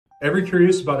Ever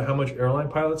curious about how much airline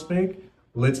pilots make?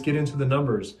 Let's get into the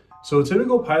numbers. So a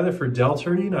typical pilot for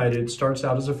Delta or United starts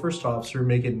out as a first officer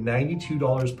making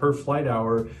 $92 per flight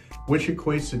hour, which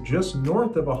equates to just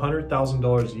north of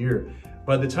 $100,000 a year.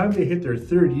 By the time they hit their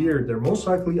third year, they're most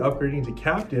likely upgrading to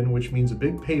captain, which means a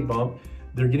big pay bump.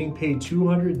 They're getting paid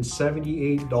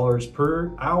 $278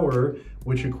 per hour,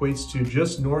 which equates to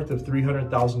just north of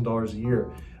 $300,000 a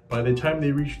year. By the time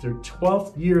they reach their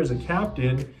 12th year as a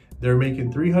captain, they're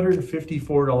making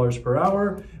 $354 per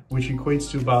hour, which equates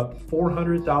to about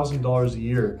 $400,000 a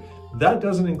year. That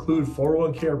doesn't include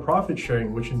 401k or profit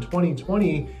sharing, which in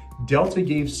 2020, Delta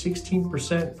gave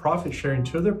 16% profit sharing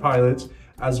to their pilots,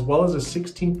 as well as a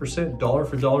 16% dollar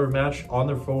for dollar match on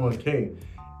their 401k.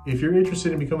 If you're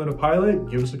interested in becoming a pilot,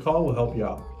 give us a call, we'll help you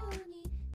out.